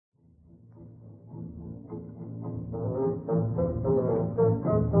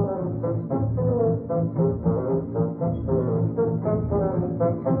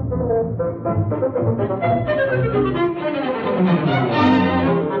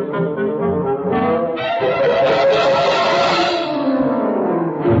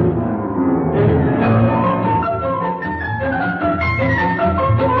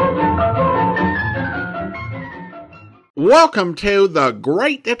Welcome to the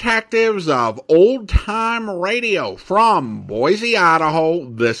Great Detectives of Old Time Radio from Boise, Idaho.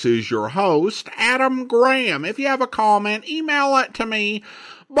 This is your host, Adam Graham. If you have a comment, email it to me,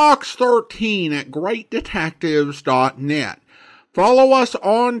 box13@greatdetectives.net. Follow us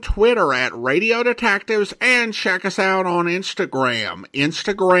on Twitter at Radio Detectives and check us out on Instagram,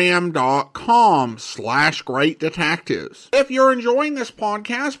 instagram.com/Great Detectives. If you're enjoying this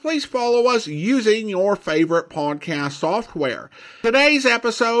podcast, please follow us using your favorite podcast software. Today's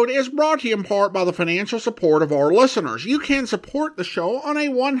episode is brought to you in part by the financial support of our listeners. You can support the show on a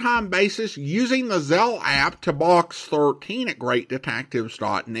one-time basis using the Zelle app to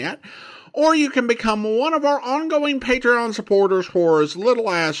box13@greatdetectives.net. Or you can become one of our ongoing Patreon supporters for as little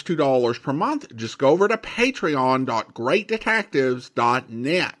as $2 per month. Just go over to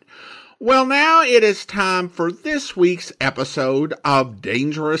patreon.greatdetectives.net. Well, now it is time for this week's episode of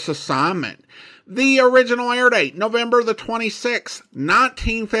Dangerous Assignment. The original air date, November the 26th,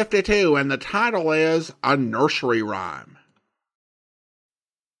 1952, and the title is A Nursery Rhyme.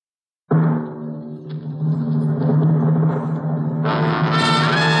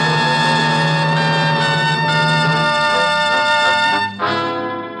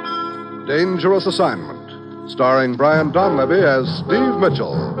 Dangerous Assignment, starring Brian Donlevy as Steve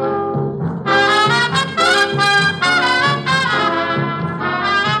Mitchell.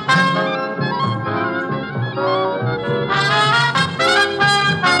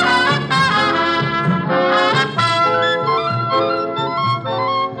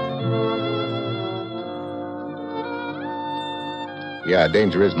 Yeah,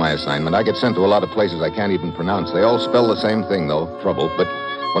 danger is my assignment. I get sent to a lot of places I can't even pronounce. They all spell the same thing, though, trouble. But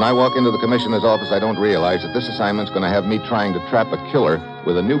when I walk into the commissioner's office, I don't realize that this assignment's going to have me trying to trap a killer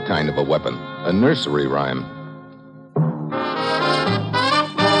with a new kind of a weapon, a nursery rhyme.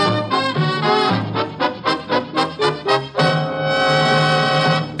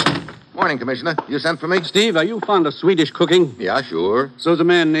 Morning, Commissioner. You sent for me? Steve, are you fond of Swedish cooking? Yeah, sure. So's a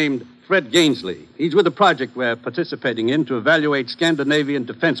man named Fred Gainsley. He's with a project we're participating in to evaluate Scandinavian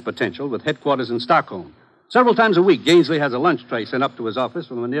defense potential with headquarters in Stockholm. Several times a week, Gainsley has a lunch tray sent up to his office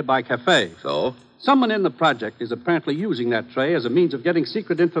from a nearby cafe. So? Someone in the project is apparently using that tray as a means of getting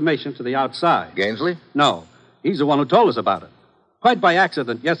secret information to the outside. Gainsley? No. He's the one who told us about it. Quite by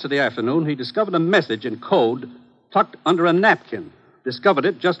accident, yesterday afternoon, he discovered a message in code tucked under a napkin. Discovered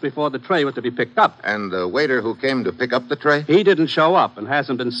it just before the tray was to be picked up. And the waiter who came to pick up the tray? He didn't show up and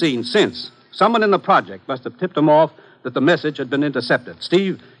hasn't been seen since. Someone in the project must have tipped him off that the message had been intercepted.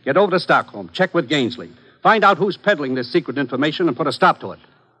 Steve, get over to Stockholm. Check with Gainsley. Find out who's peddling this secret information and put a stop to it.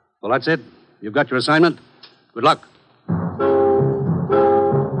 Well, that's it. You've got your assignment. Good luck.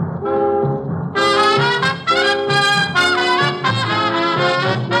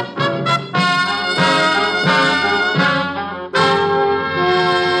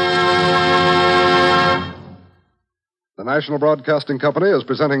 The National Broadcasting Company is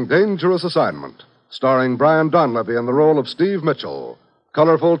presenting Dangerous Assignment, starring Brian Donlevy in the role of Steve Mitchell,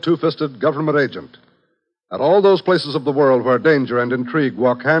 colorful, two-fisted government agent. At all those places of the world where danger and intrigue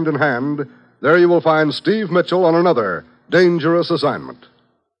walk hand in hand, there you will find Steve Mitchell on another Dangerous Assignment.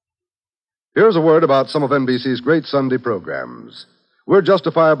 Here's a word about some of NBC's great Sunday programs. We're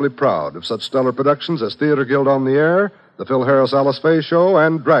justifiably proud of such stellar productions as Theater Guild on the Air, the Phil Harris-Alice Faye Show,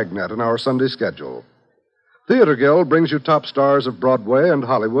 and Dragnet in our Sunday schedule. Theater Guild brings you top stars of Broadway and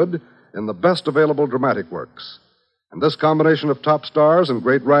Hollywood in the best available dramatic works. And this combination of top stars and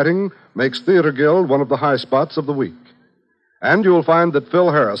great writing makes Theater Guild one of the high spots of the week. And you'll find that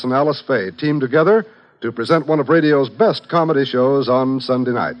Phil Harris and Alice Faye team together to present one of radio's best comedy shows on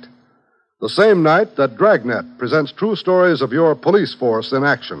Sunday night. The same night that Dragnet presents true stories of your police force in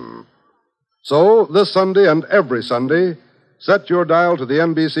action. So, this Sunday and every Sunday, set your dial to the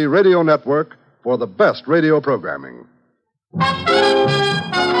NBC Radio Network for the best radio programming.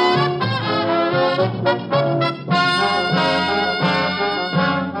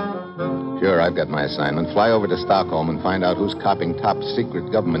 Sure, I've got my assignment. Fly over to Stockholm and find out who's copying top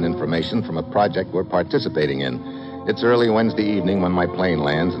secret government information from a project we're participating in. It's early Wednesday evening when my plane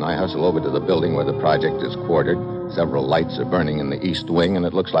lands, and I hustle over to the building where the project is quartered. Several lights are burning in the east wing, and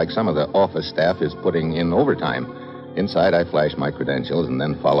it looks like some of the office staff is putting in overtime. Inside, I flash my credentials and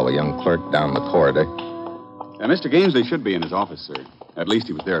then follow a young clerk down the corridor. Mr. Gainsley should be in his office, sir. At least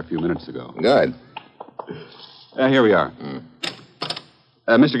he was there a few minutes ago. Good. Here we are.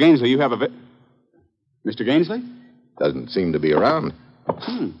 Mr. Gainsley, you have a Mr. Gainsley? Doesn't seem to be around.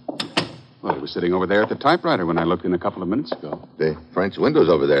 Well, he was sitting over there at the typewriter when I looked in a couple of minutes ago. The French windows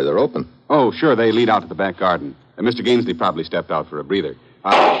over there, they're open. Oh, sure, they lead out to the back garden. Mr. Gainsley probably stepped out for a breather.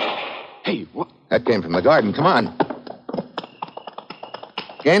 Hey, what? That came from the garden. Come on.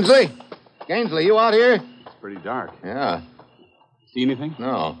 Gainsley? Gainsley, you out here? It's pretty dark. Yeah. See anything?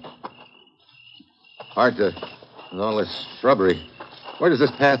 No. Hard to... with all this shrubbery. Where does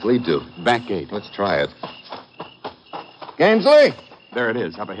this path lead to? Back gate. Let's try it. Gainsley? There it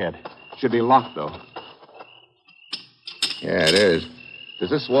is, up ahead. Should be locked, though. Yeah, it is. Does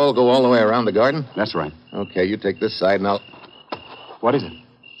this wall go all the way around the garden? That's right. Okay, you take this side and I'll... What is it?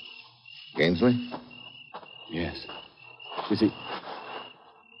 Gainsley? Yes. Is he...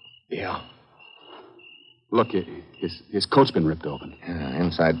 Yeah. Look, his coat's been ripped open. Yeah,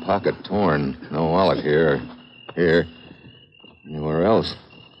 inside pocket torn. No wallet here or here. Anywhere else.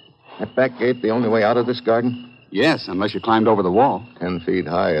 That back gate the only way out of this garden? Yes, unless you climbed over the wall. 10 feet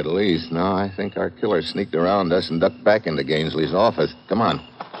high at least. No, I think our killer sneaked around us and ducked back into Gainsley's office. Come on.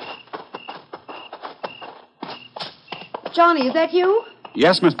 Johnny, is that you?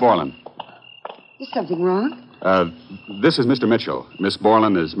 Yes, Miss Borland. Is something wrong? This is Mr. Mitchell. Miss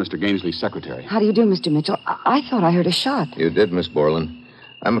Borland is Mr. Gainsley's secretary. How do you do, Mr. Mitchell? I thought I heard a shot. You did, Miss Borland.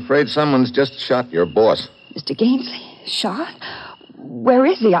 I'm afraid someone's just shot your boss. Mr. Gainsley? Shot? Where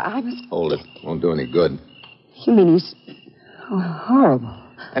is he? I must... Hold it. Won't do any good. You mean he's... Oh, horrible.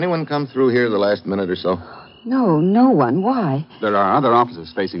 Anyone come through here the last minute or so? No one. Why? There are other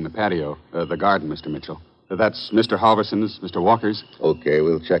offices facing the patio, the garden, Mr. Mitchell. That's Mr. Halverson's, Mr. Walker's. Okay,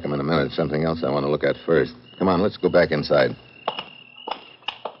 we'll check them in a minute. Something else I want to look at first. Come on, let's go back inside.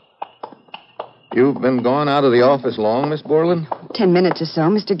 You've been gone out of the office long, Miss Borland? 10 minutes or so.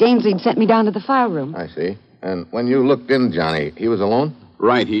 Mr. Gainsley sent me down to the file room. I see. And when you looked in, Johnny, he was alone?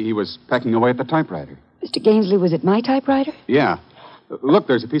 Right, he was pecking away at the typewriter. Mr. Gainsley was at my typewriter? Yeah. Look,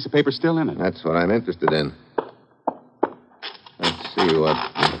 there's a piece of paper still in it. That's what I'm interested in. Let's see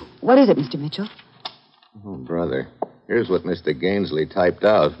what... What is it, Mr. Mitchell? Oh, brother. Here's what Mr. Gainsley typed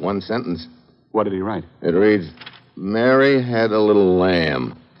out. One sentence. What did he write? It reads, Mary had a little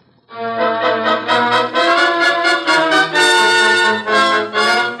lamb.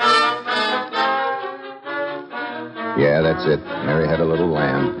 Yeah, that's it. Mary had a little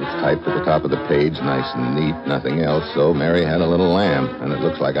lamb. It's typed at the top of the page, nice and neat, nothing else. So Mary had a little lamb. And it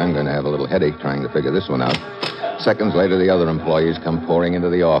looks like I'm going to have a little headache trying to figure this one out. Seconds later, the other employees come pouring into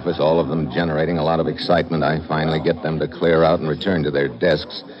the office, all of them generating a lot of excitement. I finally get them to clear out and return to their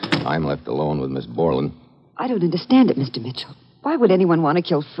desks. I'm left alone with Miss Borland. I don't understand it, Mr. Mitchell. Why would anyone want to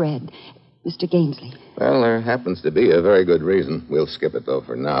kill Fred? Mr. Gainsley. Well, there happens to be a very good reason. We'll skip it, though,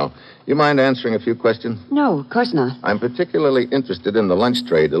 for now. You mind answering a few questions? No, of course not. I'm particularly interested in the lunch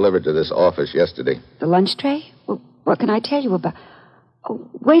tray delivered to this office yesterday. The lunch tray? Well, what can I tell you about... Oh,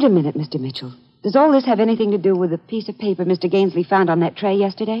 wait a minute, Mr. Mitchell. Does all this have anything to do with the piece of paper Mr. Gainsley found on that tray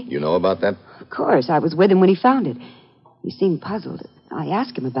yesterday? You know about that? Of course. I was with him when he found it. He seemed puzzled. I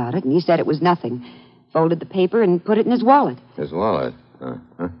asked him about it, and he said it was nothing. Folded the paper and put it in his wallet. His wallet?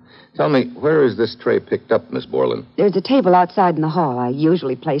 Uh-huh. Tell me, where is this tray picked up, Miss Borland? There's a table outside in the hall. I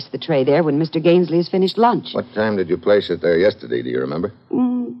usually place the tray there when Mr. Gainsley has finished lunch. What time did you place it there yesterday, do you remember?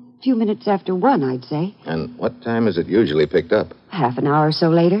 A few minutes after 1, I'd say. And what time is it usually picked up? Half an hour or so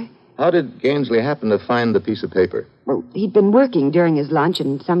later. How did Gainsley happen to find the piece of paper? Well, he'd been working during his lunch,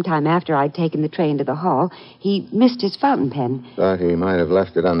 and sometime after I'd taken the tray into the hall, he missed his fountain pen. Thought he might have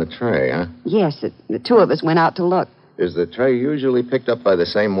left it on the tray, huh? Yes, the two of us went out to look. Is the tray usually picked up by the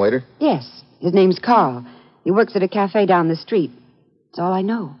same waiter? Yes. His name's Carl. He works at a cafe down the street. That's all I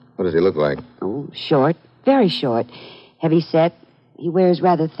know. What does he look like? Oh, short. Very short. Heavy set. He wears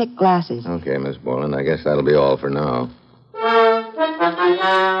rather thick glasses. Okay, Miss Borland. I guess that'll be all for now.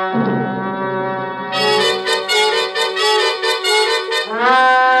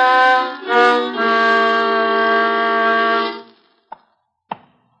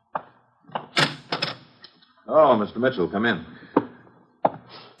 Oh, Mr. Mitchell, come in.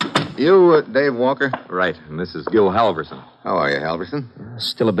 You, Dave Walker? Right, and this is Gil Halverson. How are you, Halverson?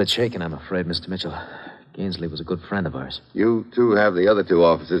 Still a bit shaken, I'm afraid, Mr. Mitchell. Gainsley was a good friend of ours. You two have the other two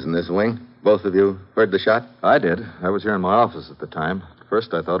offices in this wing. Both of you heard the shot? I did. I was here in my office at the time.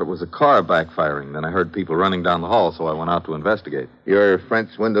 First, I thought it was a car backfiring. Then I heard people running down the hall, so I went out to investigate. Your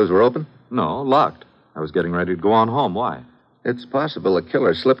French windows were open? No, locked. I was getting ready to go on home. Why? It's possible a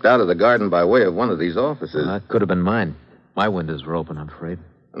killer slipped out of the garden by way of one of these offices. That could have been mine. My windows were open, I'm afraid.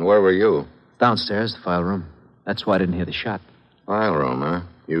 And where were you? Downstairs, the file room. That's why I didn't hear the shot. File room, huh?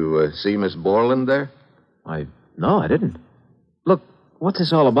 You see Miss Borland there? No, I didn't. Look, what's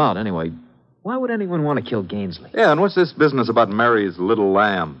this all about, anyway? Why would anyone want to kill Gainsley? Yeah, and what's this business about Mary's little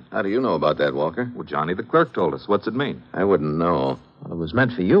lamb? How do you know about that, Walker? Well, Johnny the clerk told us. What's it mean? I wouldn't know. Well, it was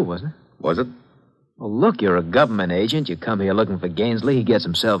meant for you, wasn't it? Was it? Well, look, you're a government agent. You come here looking for Gainsley. He gets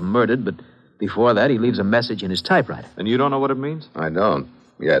himself murdered, but before that, he leaves a message in his typewriter. And you don't know what it means? I don't.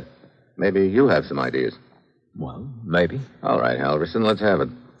 Yet. Maybe you have some ideas. Well, maybe. All right, Halverson, let's have it.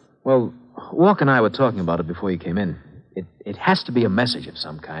 Well, Walker and I were talking about it before you came in. It has to be a message of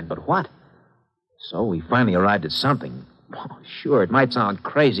some kind, but what? So we finally arrived at something. Oh, sure, it might sound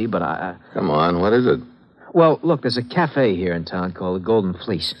crazy, but Come on, what is it? Well, look, there's a cafe here in town called the Golden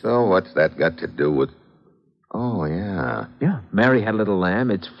Fleece. So what's that got to do with... Oh, yeah. Yeah, Mary had a little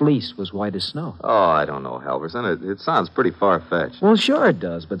lamb. Its fleece was white as snow. Oh, I don't know, Halverson. It sounds pretty far-fetched. Well, sure it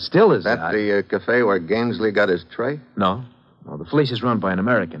does, but still is That the cafe where Gainsley got his tray? No. Well, the fleece is run by an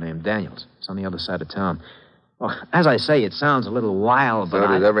American named Daniels. It's on the other side of town. Well, as I say, it sounds a little wild, but So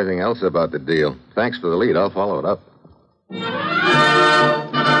does everything else about the deal. Thanks for the lead. I'll follow it up.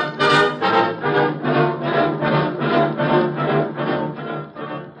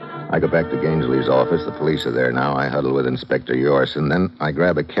 I go back to Gainsley's office. The police are there now. I huddle with Inspector Yorson. Then I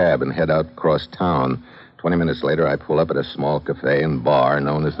grab a cab and head out across town. 20 minutes later, I pull up at a small cafe and bar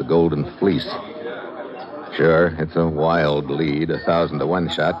known as the Golden Fleece. Sure, it's a wild lead, 1,000 to 1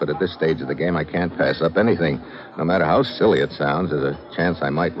 shot, but at this stage of the game, I can't pass up anything. No matter how silly it sounds, there's a chance I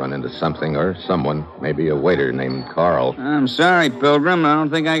might run into something or someone, maybe a waiter named Carl. I'm sorry, Pilgrim. I don't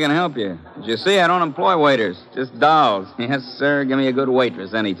think I can help you. As you see, I don't employ waiters, just dolls. Yes, sir. Give me a good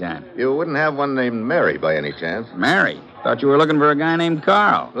waitress anytime. You wouldn't have one named Mary by any chance? Mary? Thought you were looking for a guy named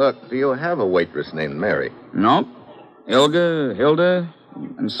Carl. Look, do you have a waitress named Mary? Nope. Hilda,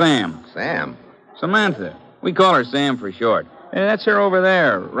 and Sam. Sam? Samantha. We call her Sam for short. That's her over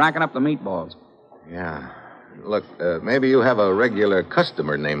there, racking up the meatballs. Yeah. Look, maybe you have a regular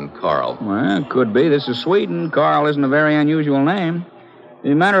customer named Carl. Well, could be. This is Sweden. Carl isn't a very unusual name. As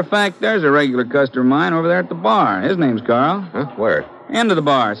a matter of fact, there's a regular customer of mine over there at the bar. His name's Carl. Huh? Where? End of the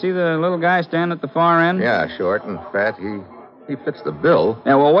bar. See the little guy standing at the far end? Yeah, short and fat. He fits the bill.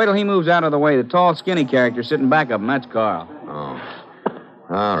 Yeah, well, wait till he moves out of the way. The tall, skinny character sitting back of him, that's Carl. Oh.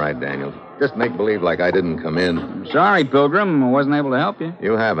 All right, Daniel. Just make believe like I didn't come in. I'm sorry, Pilgrim. I wasn't able to help you.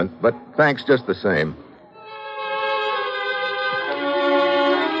 You haven't, but thanks just the same.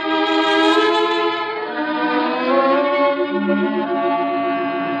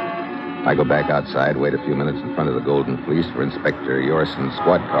 I go back outside, wait a few minutes in front of the Golden Fleece for Inspector Yorson's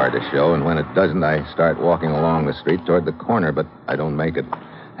squad car to show, and when it doesn't, I start walking along the street toward the corner, but I don't make it.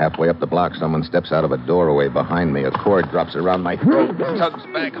 Halfway up the block, someone steps out of a doorway behind me. A cord drops around my throat, tugs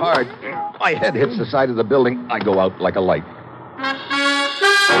back hard. My head hits the side of the building. I go out like a light.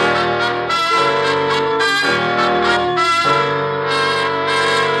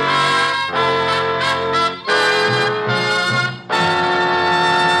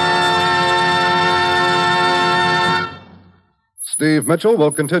 Steve Mitchell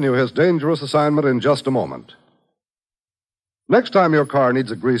will continue his dangerous assignment in just a moment. Next time your car needs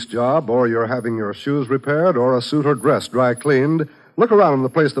a grease job, or you're having your shoes repaired, or a suit or dress dry cleaned, look around in the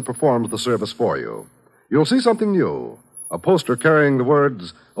place that performs the service for you. You'll see something new, a poster carrying the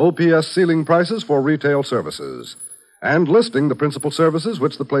words OPS Ceiling Prices for Retail Services, and listing the principal services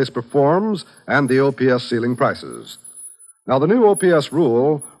which the place performs and the OPS ceiling prices. Now, the new OPS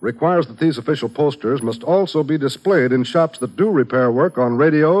rule requires that these official posters must also be displayed in shops that do repair work on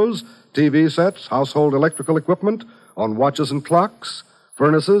radios, TV sets, household electrical equipment, on watches and clocks,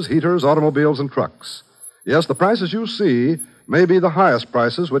 furnaces, heaters, automobiles, and trucks. Yes, the prices you see may be the highest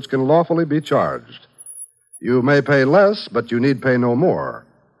prices which can lawfully be charged. You may pay less, but you need pay no more.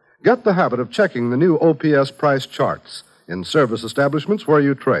 Get the habit of checking the new OPS price charts in service establishments where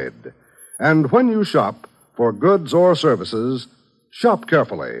you trade. And when you shop for goods or services, shop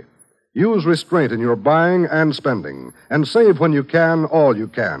carefully. Use restraint in your buying and spending, and save when you can, all you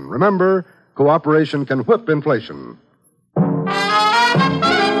can. Remember, cooperation can whip inflation.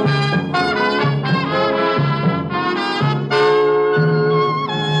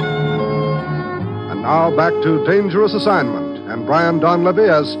 And now back to Dangerous Assignment and Brian Donlevy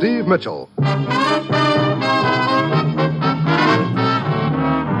as Steve Mitchell.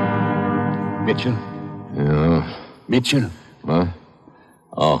 Mitchell? Yeah. Mitchell? Huh?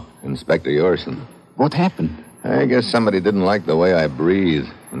 Oh, Inspector Yorson. What happened? I guess somebody didn't like the way I breathe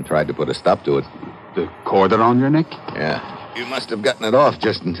and tried to put a stop to it. The cord around your neck? Yeah. You must have gotten it off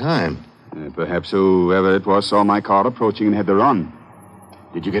just in time. Perhaps whoever it was saw my car approaching and had to run.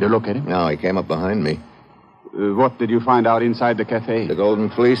 Did you get a look at him? No, he came up behind me. What did you find out inside the cafe? The Golden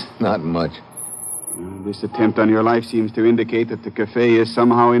Fleece? Not much. This attempt on your life seems to indicate that the cafe is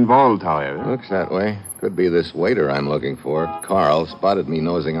somehow involved, however. Looks that way. Could be this waiter I'm looking for. Carl spotted me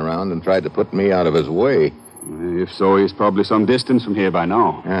nosing around and tried to put me out of his way. If so, he's probably some distance from here by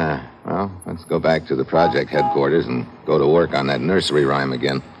now. Yeah, well, let's go back to the project headquarters and go to work on that nursery rhyme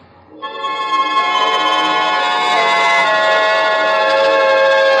again.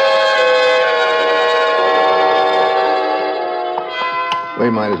 We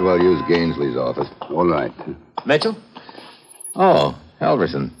might as well use Gainsley's office. All right. Mitchell? Oh,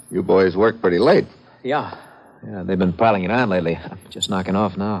 Halverson, you boys work pretty late. Yeah, they've been piling it on lately. I'm just knocking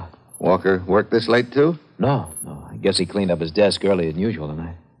off now. Walker work this late, too? No. I guess he cleaned up his desk earlier than usual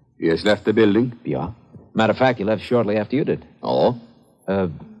tonight. He has left the building? Yeah. Matter of fact, he left shortly after you did. Oh?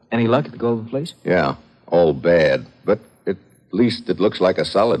 Any luck at the Golden Fleece? Yeah, all bad. But at least it looks like a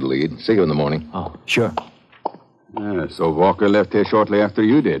solid lead. See you in the morning. Oh, sure. So Walker left here shortly after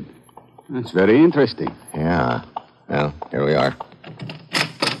you did. That's very interesting. Yeah. Well, here we are.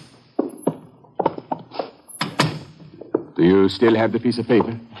 Do you still have the piece of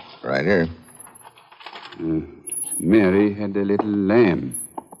paper? Right here. Mary had a little lamb.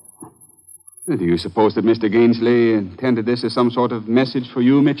 Do you suppose that Mr. Gainsley intended this as some sort of message for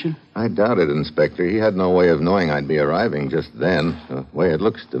you, Mitchell? I doubt it, Inspector. He had no way of knowing I'd be arriving just then. The way it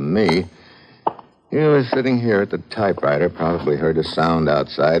looks to me, he was sitting here at the typewriter, probably heard a sound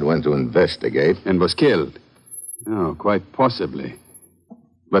outside, went to investigate. And was killed? Oh, quite possibly.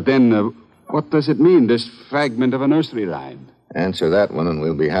 But then, what does it mean, this fragment of a nursery rhyme? Answer that one and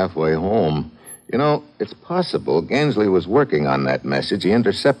we'll be halfway home. You know, it's possible Gainsley was working on that message he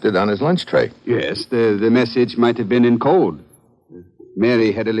intercepted on his lunch tray. Yes, the message might have been in code.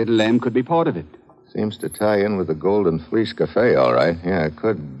 Mary had a little lamb could be part of it. Seems to tie in with the Golden Fleece Cafe, all right. Yeah, it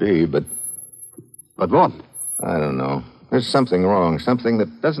could be, but... But what? I don't know. There's something wrong, something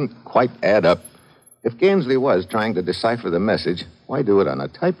that doesn't quite add up. If Gainsley was trying to decipher the message, why do it on a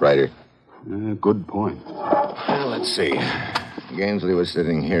typewriter? Good point. Well, let's see. Gainsley was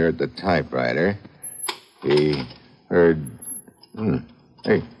sitting here at the typewriter. He heard...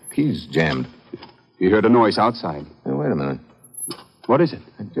 Hey, key's jammed. He heard a noise outside. Hey, wait a minute. What is it?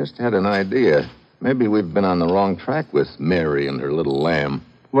 I just had an idea. Maybe we've been on the wrong track with Mary and her little lamb.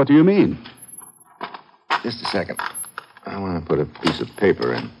 What do you mean? Just a second. I want to put a piece of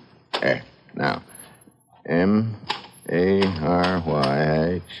paper in. There. Now. M-A-R-Y-H-A-D.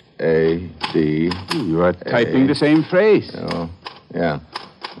 You are typing the same phrase. Oh, yeah.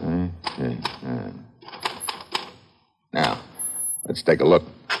 Now, let's take a look.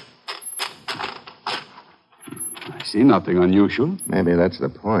 I see nothing unusual. Maybe that's the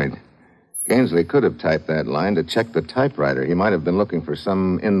point. Gainsley could have typed that line to check the typewriter. He might have been looking for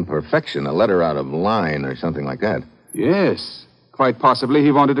some imperfection, a letter out of line or something like that. Yes. Quite possibly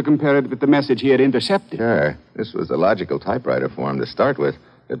he wanted to compare it with the message he had intercepted. Sure. This was the logical typewriter for him to start with.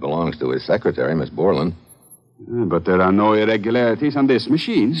 It belongs to his secretary, Miss Borland. But there are no irregularities on this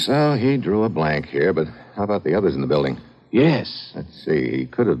machine. So he drew a blank here, but how about the others in the building? Yes. Let's see. He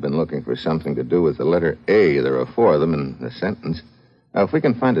could have been looking for something to do with the letter A. There are 4 of them in the sentence. Now, if we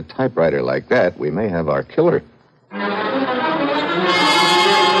can find a typewriter like that, we may have our killer.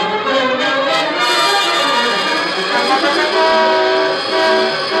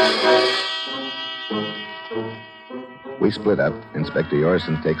 We split up. Inspector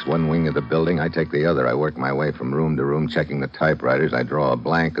Yorson takes one wing of the building. I take the other. I work my way from room to room, checking the typewriters. I draw a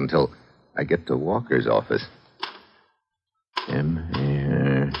blank until I get to Walker's office.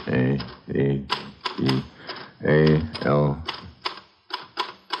 M-A-R-A-D-D-A-L.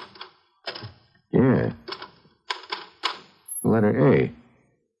 Yeah. Letter A.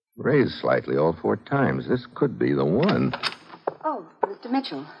 Raised slightly all 4 times. This could be the one. Oh, Mr.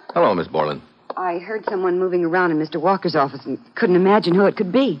 Mitchell. Hello, Miss Borland. I heard someone moving around in Mr. Walker's office and couldn't imagine who it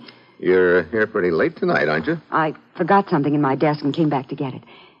could be. You're here pretty late tonight, aren't you? I forgot something in my desk and came back to get it.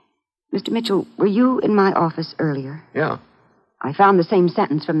 Mr. Mitchell, were you in my office earlier? Yeah. I found the same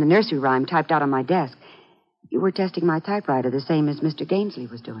sentence from the nursery rhyme typed out on my desk. You were testing my typewriter the same as Mr. Gainsley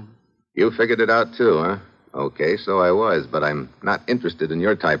was doing. You figured it out, too, huh? Okay, so I was, but I'm not interested in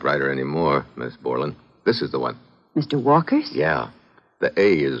your typewriter anymore, Miss Borland. This is the one. Mr. Walker's? Yeah. The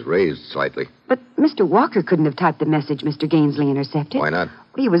A is raised slightly. But Mr. Walker couldn't have typed the message Mr. Gainsley intercepted. Why not?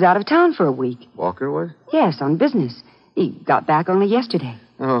 He was out of town for a week. Walker was? Yes, on business. He got back only yesterday.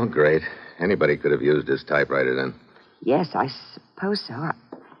 Oh, great. Anybody could have used his typewriter then. Yes, I suppose so.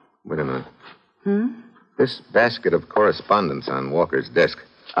 Wait a minute. This basket of correspondence on Walker's desk.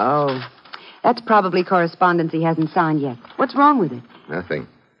 Oh, that's probably correspondence he hasn't signed yet. What's wrong with it? Nothing.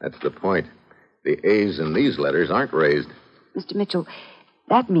 That's the point. The A's in these letters aren't raised. Mr. Mitchell,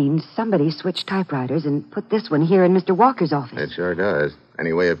 that means somebody switched typewriters and put this one here in Mr. Walker's office. It sure does.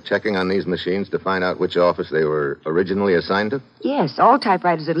 Any way of checking on these machines to find out which office they were originally assigned to? Yes, all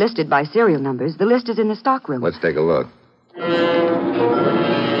typewriters are listed by serial numbers. The list is in the stockroom. Let's take a look.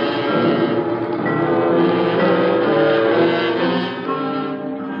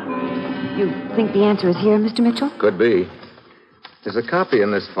 You think the answer is here, Mr. Mitchell? Could be. There's a copy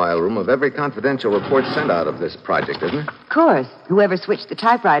in this file room of every confidential report sent out of this project, isn't there? Of course. Whoever switched the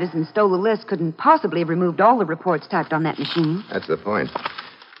typewriters and stole the list couldn't possibly have removed all the reports typed on that machine. That's the point.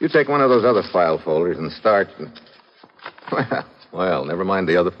 You take one of those other file folders and start. Well, never mind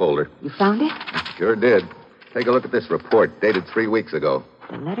the other folder. You found it? Sure did. Take a look at this report, dated 3 weeks ago.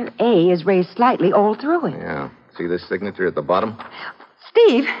 The letter A is raised slightly all through it. Yeah. See this signature at the bottom?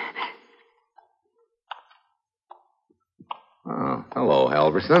 Steve! Oh, hello,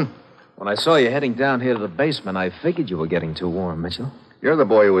 Halverson. When I saw you heading down here to the basement, I figured you were getting too warm, Mitchell. You're the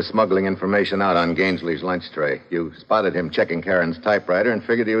boy who was smuggling information out on Gainsley's lunch tray. You spotted him checking Karen's typewriter and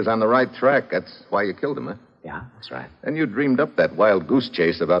figured he was on the right track. That's why you killed him, huh? Yeah, that's right. Then you dreamed up that wild goose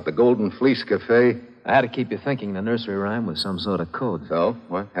chase about the Golden Fleece Cafe. I had to keep you thinking the nursery rhyme was some sort of code. So,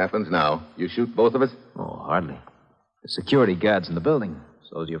 what happens now? You shoot both of us? Oh, hardly. The security guard's in the building.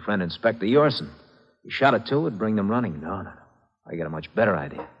 So's your friend Inspector Yorson. You shot at two, it'd bring them running. No. I got a much better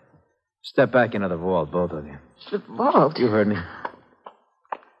idea. Step back into the vault, both of you. The vault? You heard me.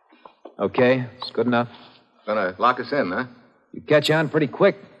 Okay, it's good enough. Gonna lock us in, huh? You catch on pretty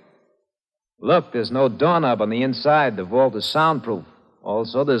quick. Look, there's no doorknob on the inside. The vault is soundproof.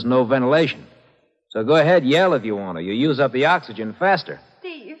 Also, there's no ventilation. So go ahead, yell if you want to. You use up the oxygen faster.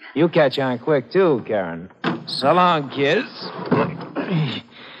 Steve. You catch on quick, too, Karen. So long, kids.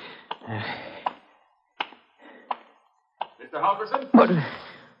 Mr. Halverson? What?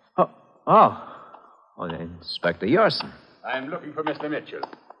 Oh, Inspector Yorson. I'm looking for Mr. Mitchell.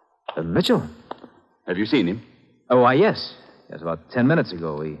 Mitchell? Have you seen him? Oh, why, yes. Yes, about 10 minutes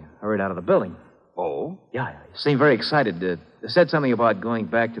ago, he hurried out of the building. Oh? Yeah, he seemed very excited. Said something about going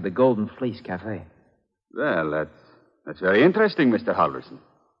back to the Golden Fleece Cafe. Well, that's very interesting, Mr. Halverson.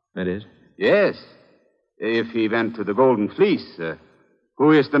 It is? Yes. If he went to the Golden Fleece,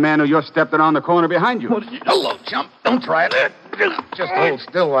 who is the man who just stepped around the corner behind you? Hello, chump. Don't try it. Just hold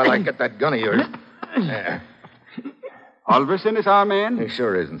still while I get that gun of yours. There. Halverson is our man? He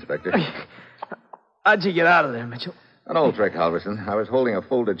sure is, Inspector. How'd you get out of there, Mitchell? An old trick, Halverson. I was holding a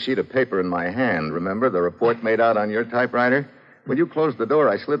folded sheet of paper in my hand. Remember the report made out on your typewriter? When you closed the door,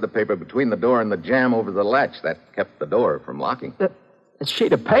 I slid the paper between the door and the jamb over the latch. That kept the door from locking. That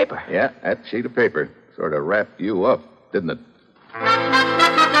sheet of paper? Yeah, that sheet of paper. Sort of wrapped you up, didn't it?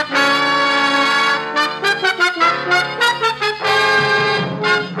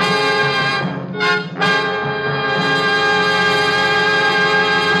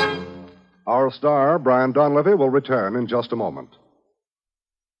 Our star, Brian Donlevy, will return in just a moment.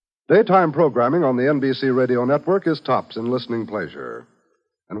 Daytime programming on the NBC radio network is tops in listening pleasure.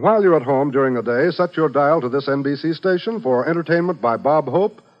 And while you're at home during the day, set your dial to this NBC station for entertainment by Bob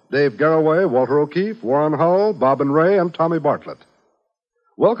Hope, Dave Garroway, Walter O'Keefe, Warren Hull, Bob and Ray, and Tommy Bartlett.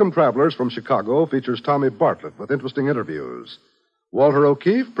 Welcome Travelers from Chicago features Tommy Bartlett with interesting interviews. Walter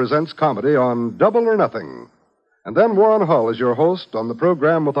O'Keefe presents comedy on Double or Nothing. And then Warren Hull is your host on the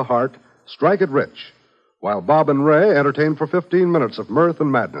program with a heart, Strike It Rich, while Bob and Ray entertain for 15 minutes of mirth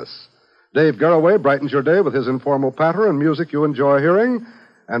and madness. Dave Garroway brightens your day with his informal patter and music you enjoy hearing,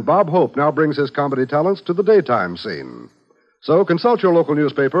 and Bob Hope now brings his comedy talents to the daytime scene. So consult your local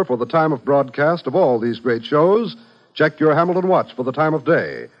newspaper for the time of broadcast of all these great shows, check your Hamilton watch for the time of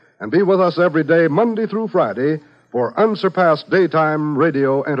day, and be with us every day, Monday through Friday, for unsurpassed daytime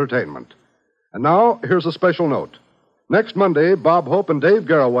radio entertainment. And now, here's a special note. Next Monday, Bob Hope and Dave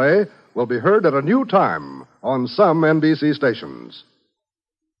Garroway will be heard at a new time on some NBC stations.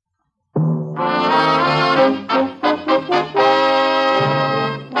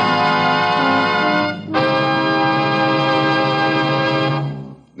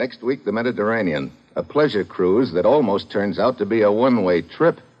 Next week, the Mediterranean. A pleasure cruise that almost turns out to be a one-way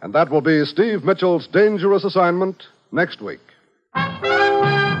trip. And that will be Steve Mitchell's dangerous assignment next week.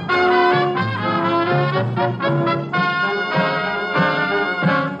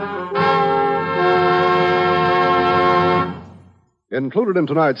 Included in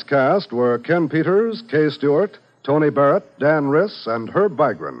tonight's cast were Ken Peters, Kay Stewart, Tony Barrett, Dan Riss, and Herb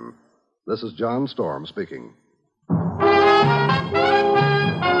Vigran. This is John Storm speaking.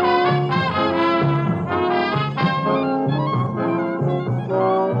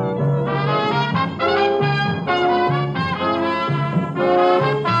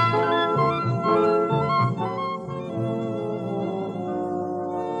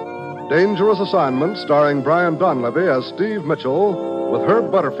 Dangerous Assignment, starring Brian Donlevy as Steve Mitchell, with Herb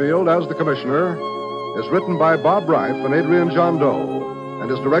Butterfield as the commissioner, is written by Bob Reif and Adrian John Doe,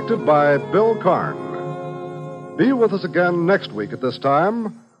 and is directed by Bill Karn. Be with us again next week at this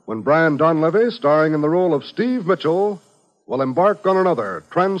time, when Brian Donlevy, starring in the role of Steve Mitchell, will embark on another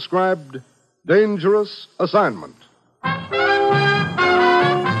transcribed Dangerous Assignment.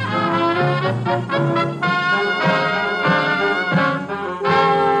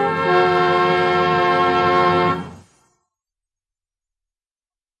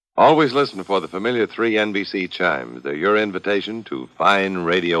 Always listen for the familiar 3 NBC chimes. They're your invitation to fine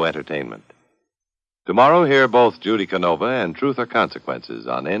radio entertainment. Tomorrow, hear both Judy Canova and Truth or Consequences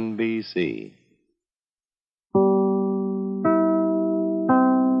on NBC.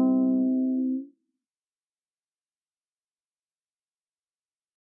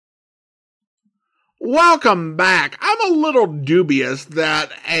 Welcome back. I'm a little dubious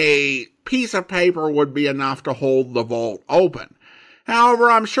that a piece of paper would be enough to hold the vault open. However,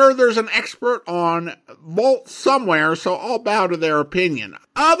 I'm sure there's an expert on vaults somewhere, so I'll bow to their opinion.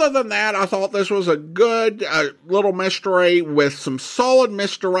 Other than that, I thought this was a good little mystery with some solid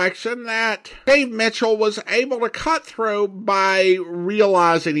misdirection that Steve Mitchell was able to cut through by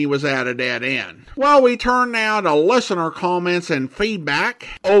realizing he was at a dead end. Well, we turn now to listener comments and feedback.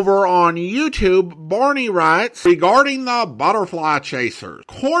 Over on YouTube, Barney writes, regarding the butterfly chasers,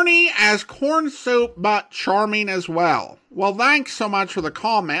 corny as corn soup, but charming as well. Well, thanks so much for the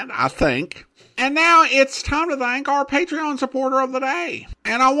comment, I think. And now it's time to thank our Patreon supporter of the day.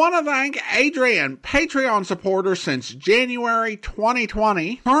 And I want to thank Adrian, Patreon supporter since January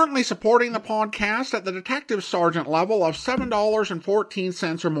 2020, currently supporting the podcast at the detective sergeant level of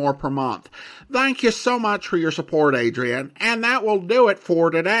 $7.14 or more per month. Thank you so much for your support, Adrian. And that will do it for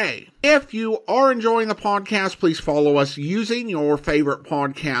today. If you are enjoying the podcast, please follow us using your favorite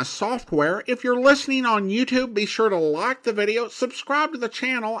podcast software. If you're listening on YouTube, be sure to like the video, subscribe to the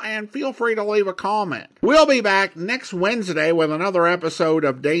channel, and feel free to leave a comment. We'll be back next Wednesday with another episode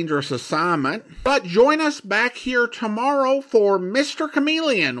of Dangerous Assignment. But join us back here tomorrow for Mr.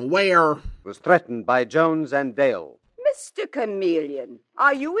 Chameleon, where... was threatened by Jones and Dale. Mr. Chameleon,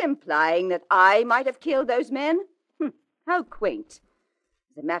 are you implying that I might have killed those men? How quaint.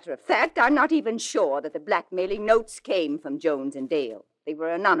 As a matter of fact, I'm not even sure that the blackmailing notes came from Jones and Dale. They were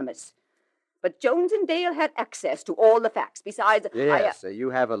anonymous. But Jones and Dale had access to all the facts. Besides, Yes, you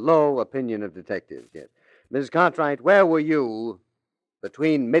have a low opinion of detectives, yes. Mrs. Cartwright, where were you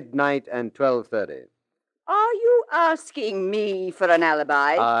between midnight and 12:30? Are you asking me for an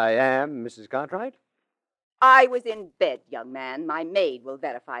alibi? I am, Mrs. Cartwright. I was in bed, young man. My maid will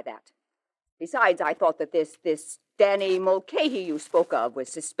verify that. Besides, I thought that this Danny Mulcahy you spoke of was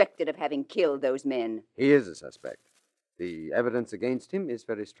suspected of having killed those men. He is a suspect. The evidence against him is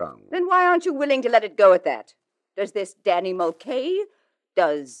very strong. Then why aren't you willing to let it go at that? Does this Danny Mulcahy,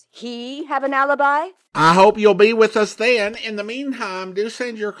 does he have an alibi? I hope you'll be with us then. In the meantime, do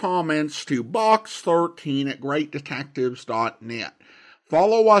send your comments to box13@greatdetectives.net.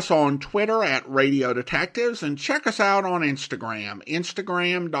 Follow us on Twitter at Radio Detectives and check us out on Instagram,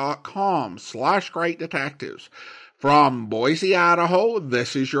 instagram.com/greatdetectives. From Boise, Idaho,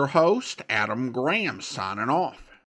 this is your host, Adam Graham, signing off.